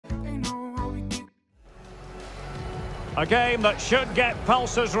A game that should get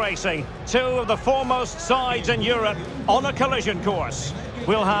pulses racing. Two of the foremost sides in Europe on a collision course.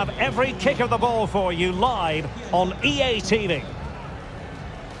 We'll have every kick of the ball for you live on EA TV.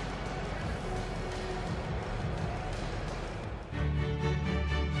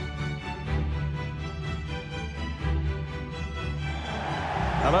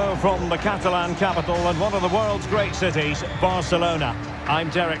 Hello from the Catalan capital and one of the world's great cities, Barcelona. I'm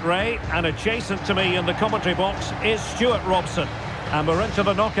Derek Ray, and adjacent to me in the commentary box is Stuart Robson. And we're into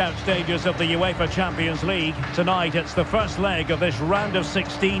the knockout stages of the UEFA Champions League. Tonight it's the first leg of this round of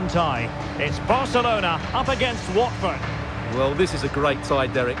 16 tie. It's Barcelona up against Watford. Well, this is a great tie,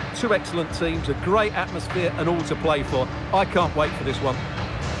 Derek. Two excellent teams, a great atmosphere and all to play for. I can't wait for this one.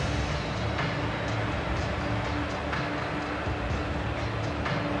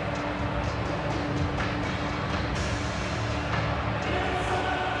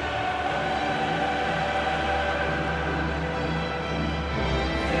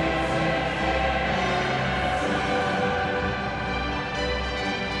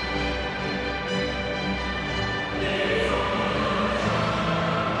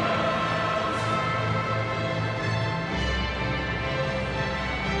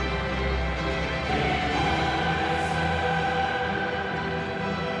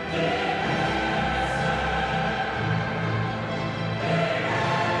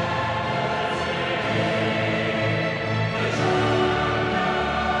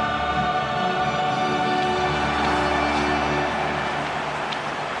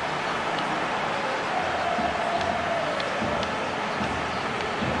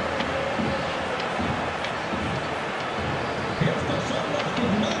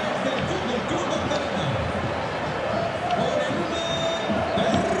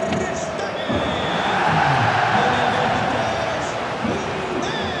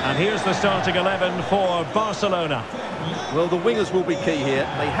 Here's the starting 11 for Barcelona. Well, the wingers will be key here.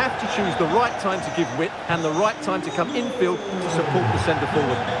 They have to choose the right time to give width and the right time to come infield to support the centre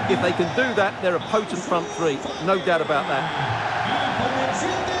forward. If they can do that, they're a potent front three. No doubt about that.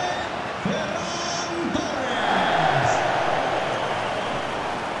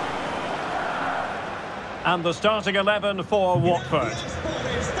 And the starting 11 for Watford.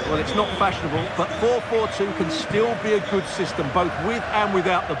 Well, it's not fashionable, but 4-4-2 can still be a good system, both with and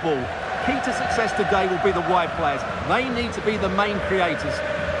without the ball. Key to success today will be the wide players. They need to be the main creators.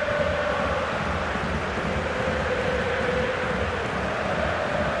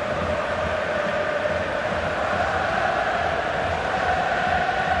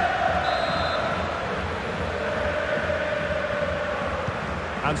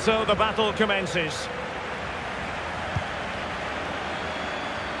 And so the battle commences.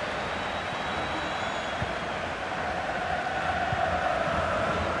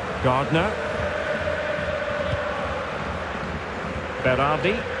 Gardner.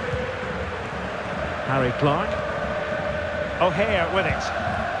 Berardi. Harry Clark. O'Hare with it.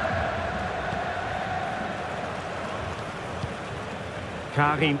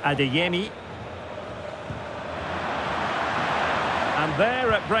 Karim Adeyemi. And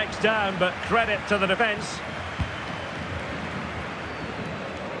there it breaks down, but credit to the defence.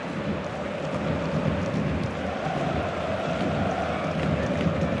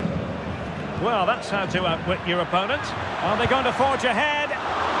 Well, that's how to outwit your opponent. Are they going to forge ahead?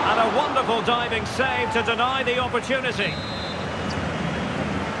 And a wonderful diving save to deny the opportunity.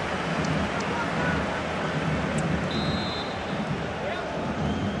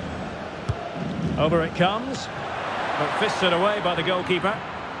 Over it comes, but fisted away by the goalkeeper.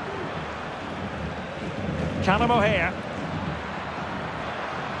 Callum O'Hare.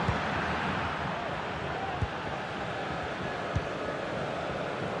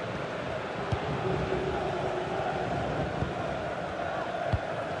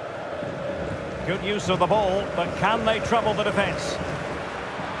 Good use of the ball, but can they trouble the defence?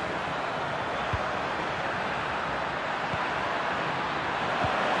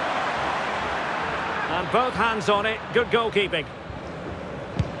 And both hands on it, good goalkeeping.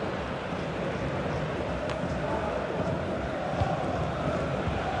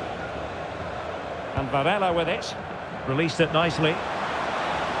 And Varela with it, released it nicely.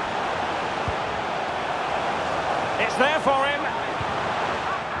 It's there for him.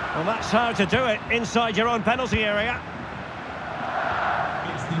 Well, that's how to do it, inside your own penalty area.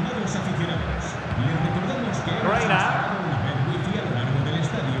 Reina.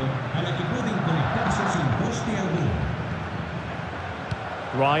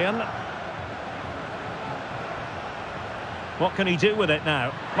 Ryan. What can he do with it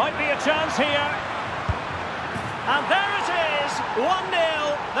now? Might be a chance here. And there it is,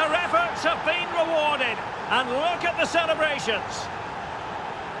 1-0. Their efforts have been awarded. And look at the celebrations.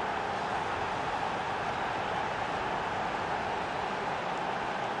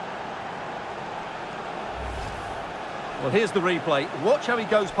 Well, here's the replay. Watch how he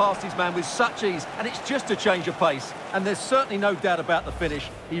goes past his man with such ease, and it's just a change of pace. And there's certainly no doubt about the finish.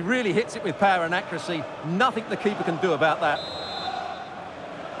 He really hits it with power and accuracy. Nothing the keeper can do about that.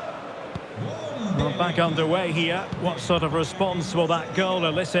 Well, back underway here. What sort of response will that goal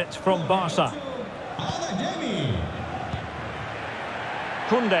elicit from Barca?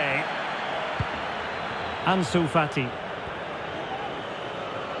 Koundé. Ansu Fati.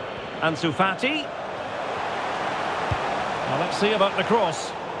 Ansu Fati. Well, let's see about the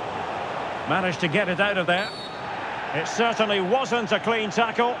cross. Managed to get it out of there. It certainly wasn't a clean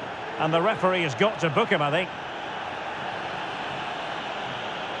tackle, and the referee has got to book him, I think.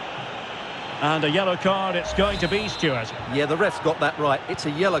 And a yellow card it's going to be, Stuart. Yeah, the ref's got that right. It's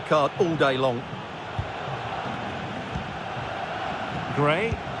a yellow card all day long. Gray.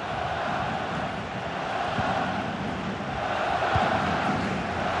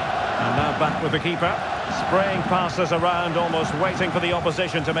 And now back with the keeper. Spraying passes around, almost waiting for the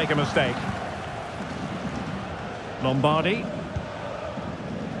opposition to make a mistake. Lombardi.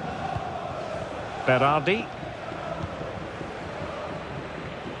 Berardi.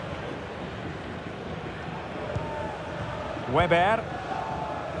 Weber.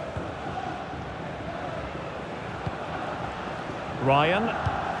 Ryan.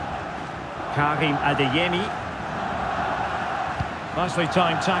 Karim Adeyemi. Nicely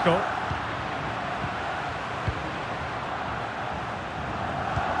timed tackle.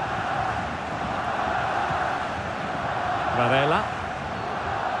 Varela.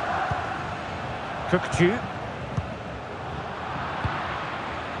 Kukçu.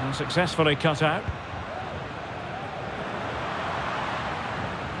 Unsuccessfully cut out.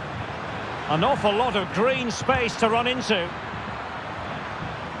 An awful lot of green space to run into.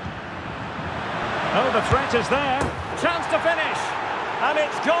 Oh, the threat is there. Chance to finish. And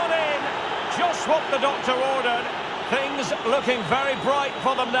it's gone in. Just what the doctor ordered. Things looking very bright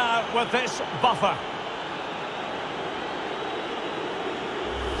for them now with this buffer.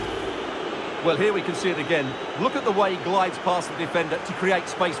 Well, here we can see it again. Look at the way he glides past the defender to create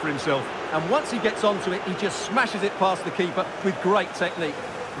space for himself. And once he gets onto it, he just smashes it past the keeper with great technique.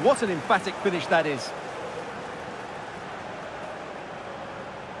 What an emphatic finish that is.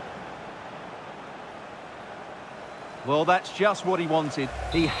 Well, that's just what he wanted.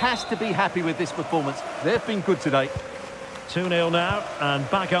 He has to be happy with this performance. They've been good today. 2-0 now, and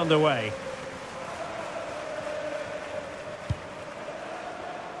back underway.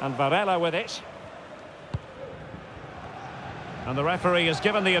 And Varela with it. And the referee has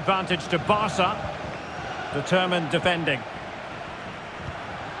given the advantage to Barca. Determined defending.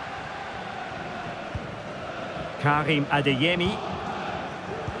 Karim Adeyemi.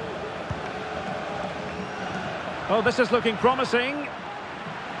 Oh, this is looking promising.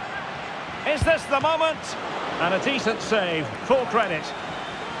 Is this the moment? And a decent save. Full credit.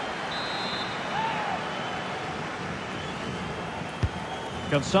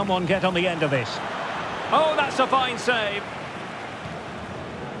 Can someone get on the end of this? Oh, that's a fine save.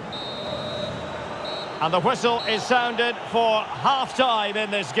 And the whistle is sounded for half-time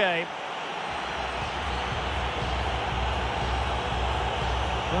in this game.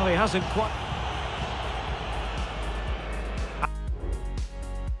 Well, he hasn't quite...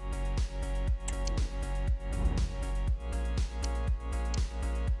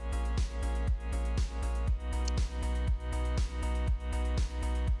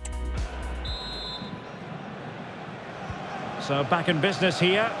 So back in business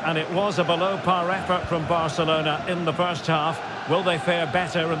here, and it was a below-par effort from Barcelona in the first half. Will they fare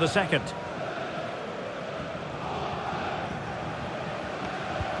better in the second?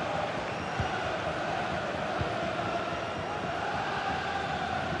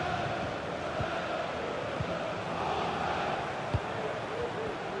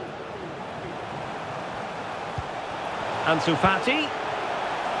 Ansu Fati.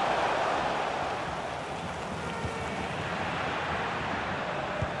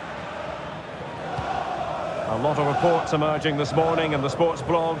 A lot of reports emerging this morning in the sports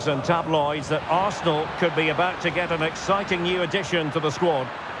blogs and tabloids that Arsenal could be about to get an exciting new addition to the squad.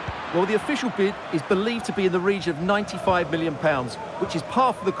 Well, the official bid is believed to be in the region of £95 million, which is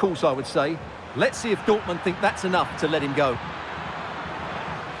par for the course, I would say. Let's see if Dortmund think that's enough to let him go.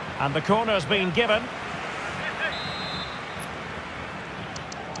 And the corner's been given.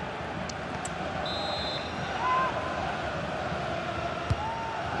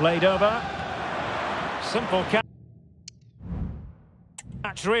 Played over. Simple catch,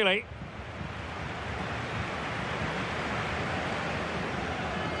 really.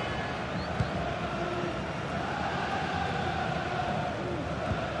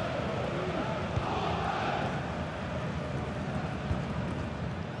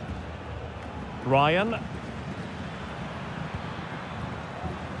 Ryan.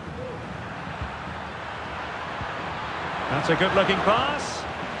 That's a good-looking pass.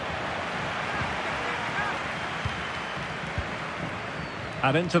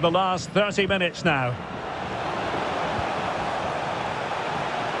 And into the last 30 minutes now.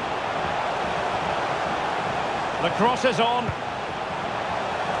 The cross is on.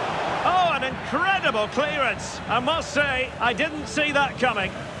 Oh, an incredible clearance. I must say, I didn't see that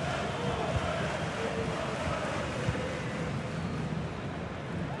coming.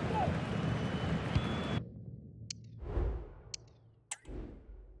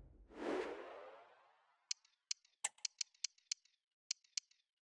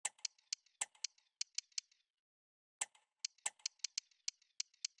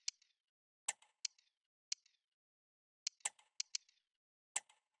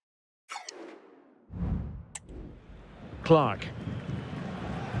 Clark.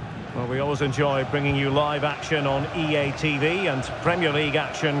 Well, we always enjoy bringing you live action on EA TV and Premier League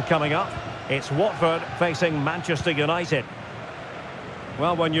action coming up. It's Watford facing Manchester United.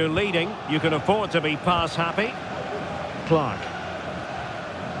 Well, when you're leading, you can afford to be pass happy. Clark.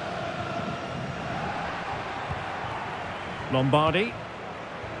 Lombardi.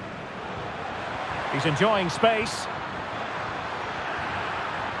 He's enjoying space.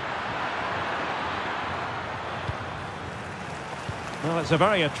 Well, it's a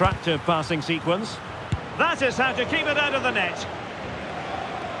very attractive passing sequence. That is how to keep it out of the net.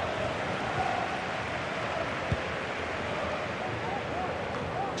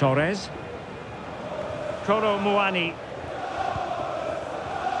 Torres. Kolo Muani.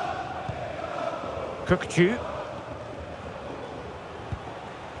 Kukcu.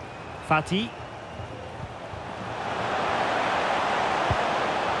 Fati.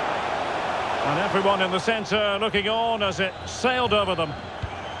 And everyone in the centre looking on as it sailed over them.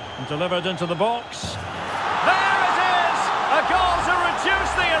 And delivered into the box. There it is! A goal to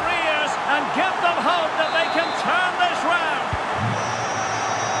reduce the arrears and give them hope that they can turn this round.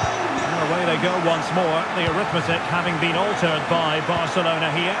 And away they go once more, the arithmetic having been altered by Barcelona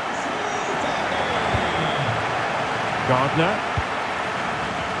here. Gardner.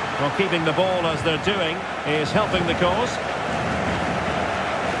 Well, keeping the ball as they're doing is helping the cause.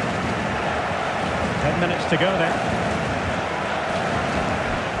 10 minutes to go then.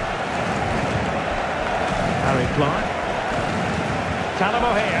 Harry Clark. Callum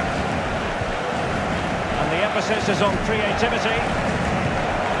O'Hare. And the emphasis is on creativity.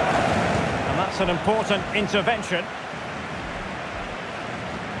 And that's an important intervention.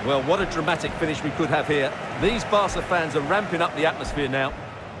 Well, what a dramatic finish we could have here. These Barca fans are ramping up the atmosphere now.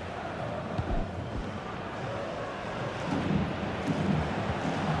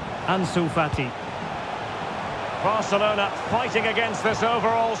 Ansu Fati. Barcelona fighting against this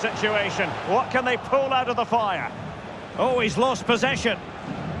overall situation. What can they pull out of the fire? Oh, he's lost possession.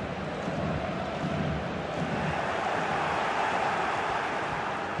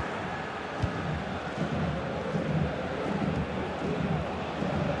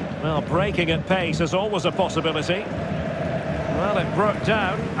 Well, breaking at pace is always a possibility. Well, it broke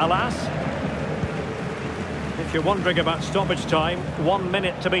down, alas. If you're wondering about stoppage time, 1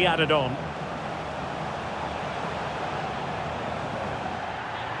 minute to be added on.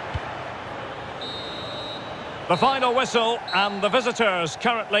 The final whistle, and the visitors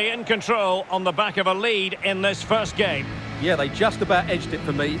currently in control on the back of a lead in this first game. Yeah, they just about edged it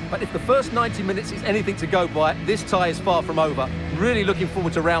for me, but if the first 90 minutes is anything to go by, this tie is far from over. Really looking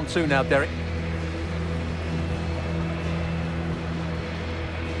forward to round two now, Derek.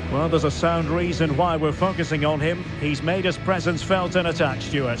 Well, there's a sound reason why we're focusing on him. He's made his presence felt in attack,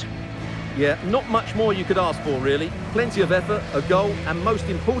 Stuart. Yeah, not much more you could ask for, really. Plenty of effort, a goal, and most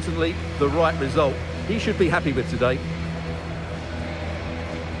importantly, the right result. He should be happy with today.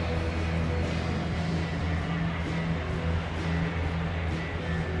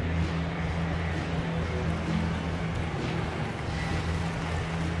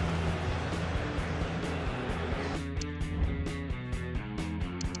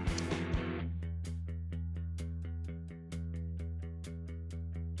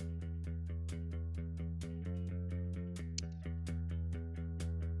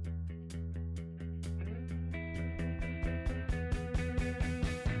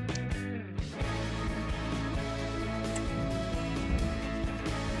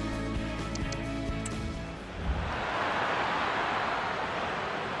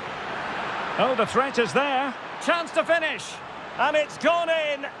 Oh, the threat is there. Chance to finish. And it's gone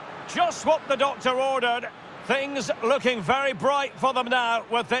in. Just what the doctor ordered. Things looking very bright for them now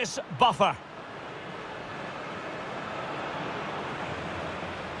with this buffer.